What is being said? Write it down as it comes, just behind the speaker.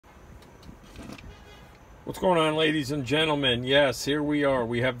What's going on, ladies and gentlemen? Yes, here we are.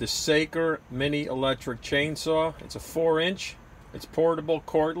 We have the Saker mini electric chainsaw. It's a 4-inch. It's portable,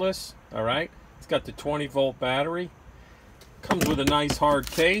 cordless. All right. It's got the 20-volt battery. Comes with a nice hard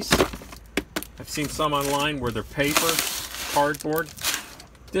case. I've seen some online where they're paper, cardboard.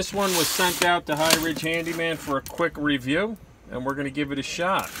 This one was sent out to High Ridge Handyman for a quick review, and we're going to give it a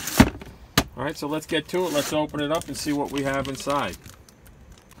shot. All right, so let's get to it. Let's open it up and see what we have inside.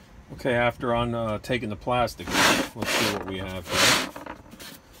 Okay, after taking the plastic off, let's see what we have here.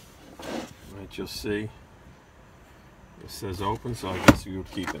 Right, you'll see it says open, so I guess you would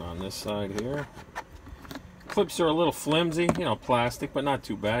keep it on this side here. Clips are a little flimsy, you know, plastic, but not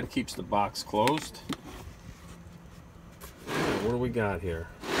too bad. It keeps the box closed. Okay, what do we got here?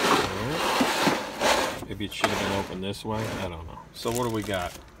 All right. Maybe it should have been opened this way. I don't know. So what do we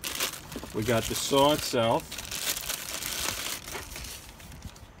got? We got the saw itself.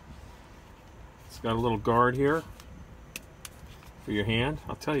 Got a little guard here for your hand.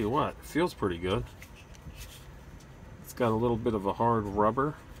 I'll tell you what, it feels pretty good. It's got a little bit of a hard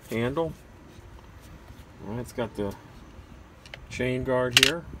rubber handle. All right, it's got the chain guard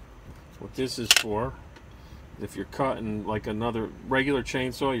here. What this is for, if you're cutting like another regular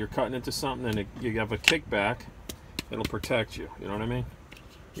chainsaw, you're cutting into something and you have a kickback, it'll protect you. You know what I mean?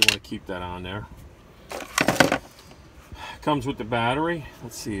 You want to keep that on there. Comes with the battery.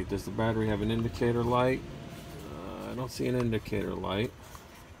 Let's see, does the battery have an indicator light? I don't see an indicator light.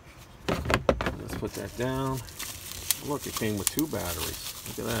 Let's put that down. Look, it came with 2 batteries.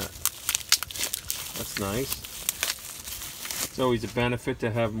 Look at that. That's nice. It's always a benefit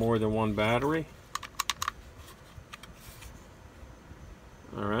to have more than one battery.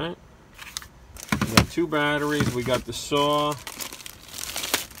 All right. We got 2 batteries. We got the saw.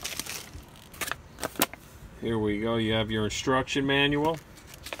 Here we go. You have your instruction manual.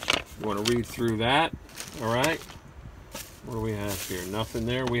 You want to read through that. All right. What do we have here? Nothing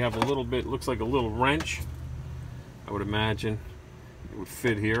there. We have a little bit, looks like a little wrench. I would imagine it would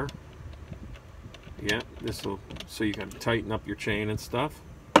fit here. Yeah, this will, so you can tighten up your chain and stuff.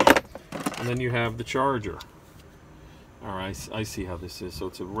 And then you have the charger. All right, I see how this is. So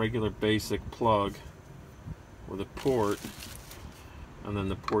it's a regular basic plug with a port, and then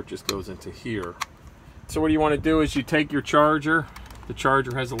the port just goes into here. So what you want to do is you take your charger. The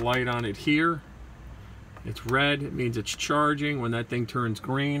charger has a light on it here. It's red. It means it's charging. When that thing turns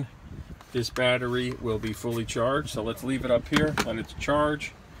green, this battery will be fully charged. So let's leave it up here, let it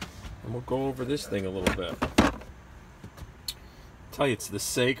charge, and we'll go over this thing a little bit. I'll tell you, it's the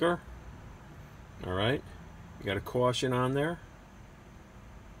Saker. All right. You got a caution on there.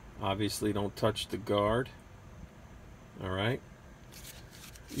 Obviously, don't touch the guard. All right.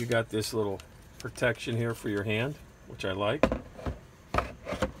 You got this little protection here for your hand, which I like.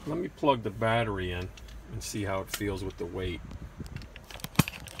 Let me plug the battery in and see how it feels with the weight.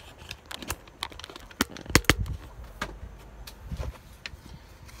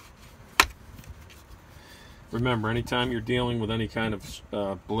 Remember, anytime you're dealing with any kind of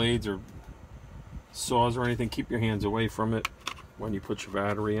blades or saws or anything, keep your hands away from it when you put your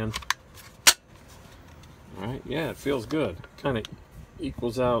battery in. All right, yeah, it feels good. Kind of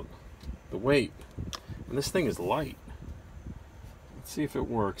equals out the weight, and this thing is light. Let's see if it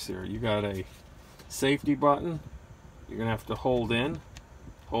works here. You got a safety button. You're gonna have to hold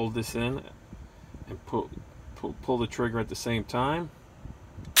this in and pull the trigger at the same time.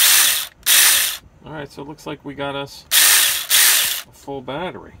 All right, so it looks like we got us a full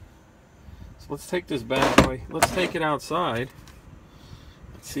battery. So let's take this bad boy, let's take it outside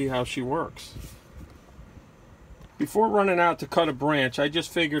and see how she works. Before running out to cut a branch, I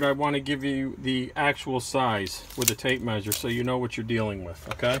just figured I want to give you the actual size with a tape measure so you know what you're dealing with,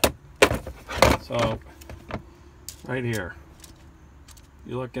 okay? So, right here,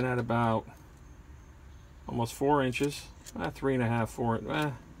 you're looking at about almost 4 inches, 3.5, 4,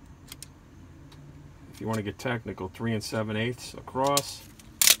 if you want to get technical, 3 7/8 across.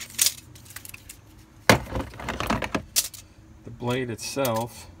 The blade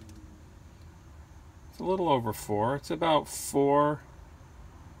itself, a little over 4. It's about 4,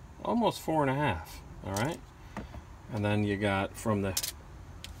 almost 4.5. All right, and then you got from the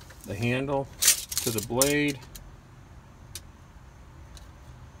handle to the blade.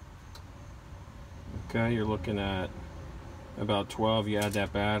 Okay, you're looking at about 12. You add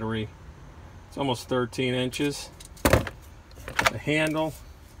that battery, it's almost 13 inches. The handle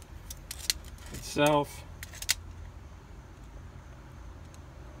itself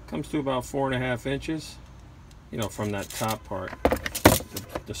comes to about 4.5 inches, you know, from that top part.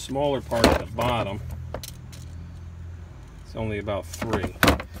 The smaller part at the bottom, it's only about 3.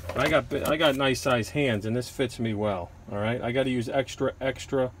 I got nice size hands, and this fits me well. All right, I got to use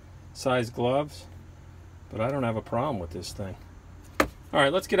extra size gloves, but I don't have a problem with this thing. All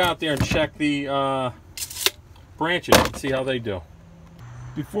right, let's get out there and check the branches and see how they do.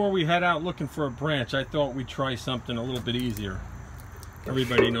 Before we head out looking for a branch, I thought we'd try something a little bit easier.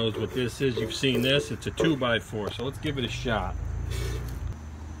 Everybody knows what this is. You've seen this. It's a 2x4, so let's give it a shot.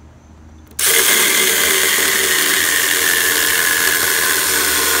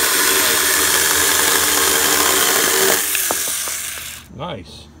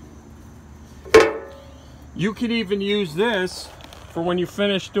 Nice. You could even use this for when you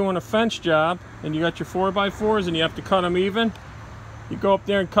finish doing a fence job and you got your 4x4s and you have to cut them even. You go up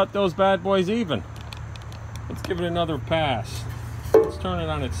there and cut those bad boys even. Let's give it another pass. Let's turn it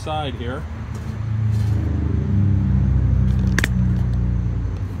on its side here.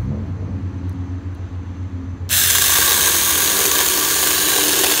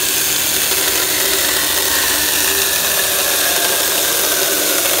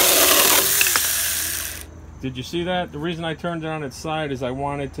 Did you see that? The reason I turned it on its side is I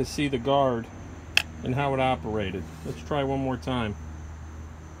wanted to see the guard and how it operated. Let's try one more time.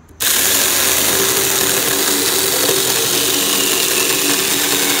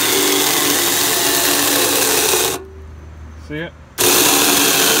 See it?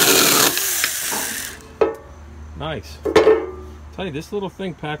 Nice. Tell you, this little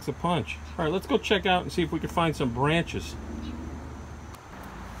thing packs a punch. All right, let's go check out and see if we can find some branches.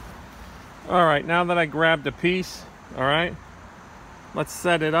 All right, now that I grabbed a piece, all right, let's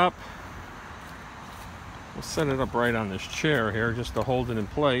set it up. We'll set it up right on this chair here just to hold it in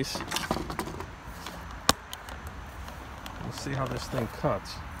place. Let's see how this thing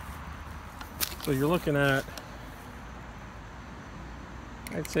cuts. So you're looking at,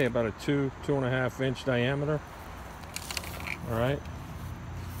 I'd say about a 2.5 inch diameter. All right.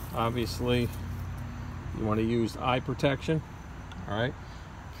 Obviously, you want to use eye protection. All right.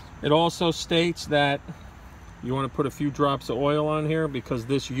 It also states that you want to put a few drops of oil on here because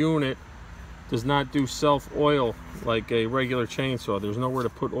this unit does not do self-oil like a regular chainsaw. There's nowhere to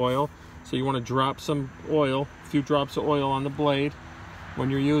put oil. So you want to drop some oil, a few drops of oil on the blade when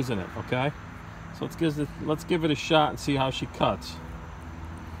you're using it, okay? So let's give it a shot and see how she cuts.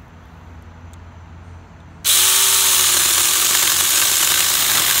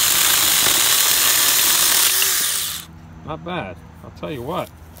 Not bad. I'll tell you what.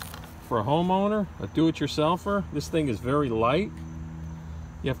 For a homeowner, a do-it-yourselfer, this thing is very light.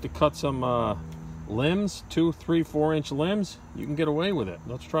 You have to cut some limbs, 2, 3, 4 inch limbs. You can get away with it.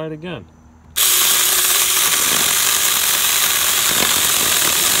 Let's try it again.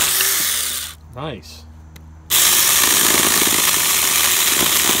 Nice.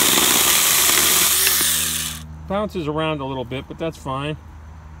 Bounces around a little bit, but that's fine.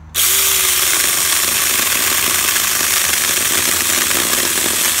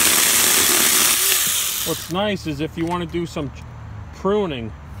 What's nice is if you want to do some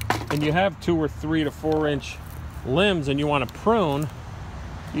pruning and you have 2 or 3 to 4 inch limbs and you want to prune,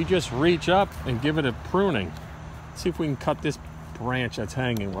 you just reach up and give it a pruning. Let's see if we can cut this branch that's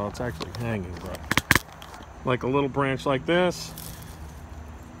hanging. Well, it's actually hanging, but like a little branch like this.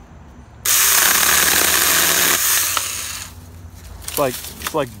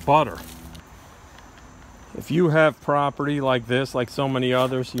 It's like butter. If you have property like this, like so many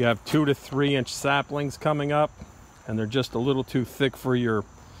others, you have 2 to 3 inch saplings coming up and they're just a little too thick for your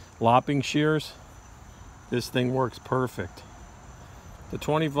lopping shears, this thing works perfect. The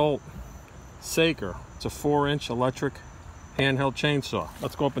 20 volt Saker, it's a 4 inch electric handheld chainsaw.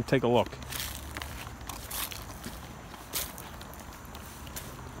 Let's go up and take a look.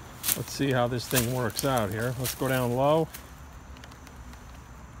 Let's see how this thing works out here. Let's go down low.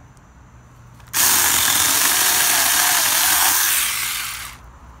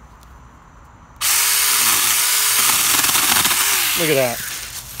 Look at that.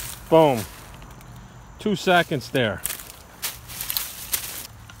 Boom. 2 seconds there.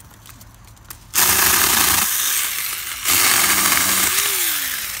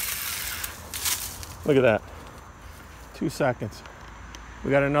 Look at that. 2 seconds. We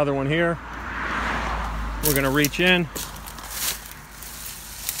got another one here. We're going to reach in.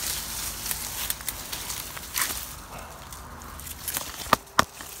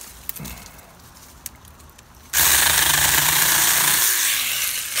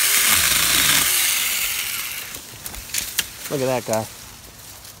 Look at that guy.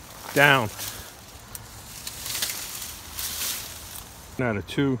 Down. At a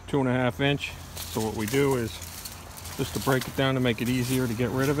 2.5 inch. So what we do is, just to break it down to make it easier to get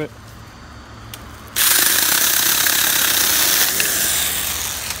rid of it.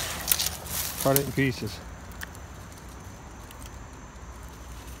 Cut it in pieces.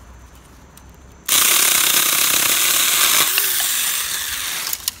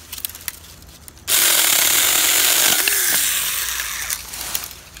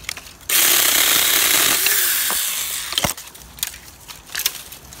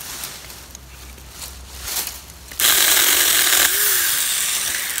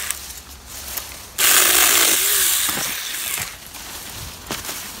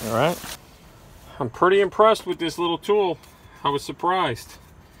 All right, I'm pretty impressed with this little tool. I was surprised.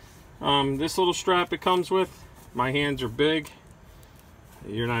 This little strap it comes with, my hands are big.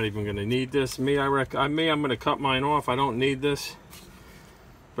 You're not even going to need this. I'm going to cut mine off. I don't need this.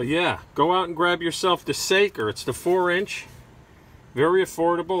 But yeah, go out and grab yourself the Saker. It's the 4-inch. Very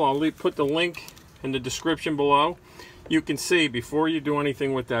affordable. I'll put the link in the description below. You can see before you do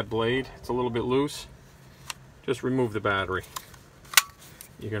anything with that blade, it's a little bit loose. Just remove the battery.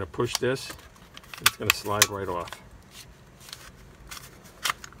 You're going to push this, it's going to slide right off.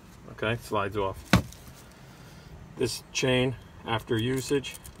 Okay, slides off. This chain, after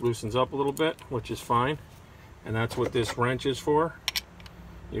usage, loosens up a little bit, which is fine. And that's what this wrench is for.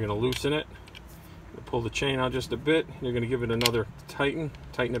 You're going to loosen it. Pull the chain out just a bit. You're going to give it another tighten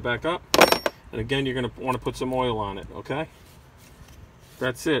it back up. And again, you're going to want to put some oil on it, okay?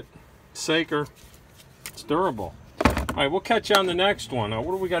 That's it. Saker. It's durable. All right, we'll catch you on the next one.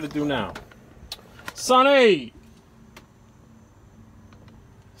 What do we got to do now? Sonny!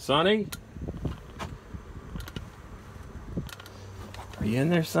 Sonny? Are you in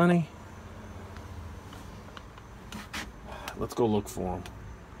there, Sonny? Let's go look for him.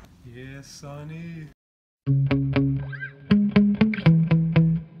 Yeah, Sonny.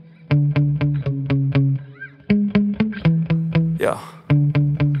 Yeah.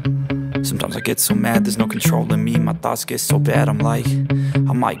 Sometimes I get so mad, there's no controlling me. My thoughts get so bad, I'm like,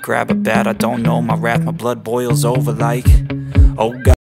 I might grab a bat, I don't know. My wrath, my blood boils over like, oh God.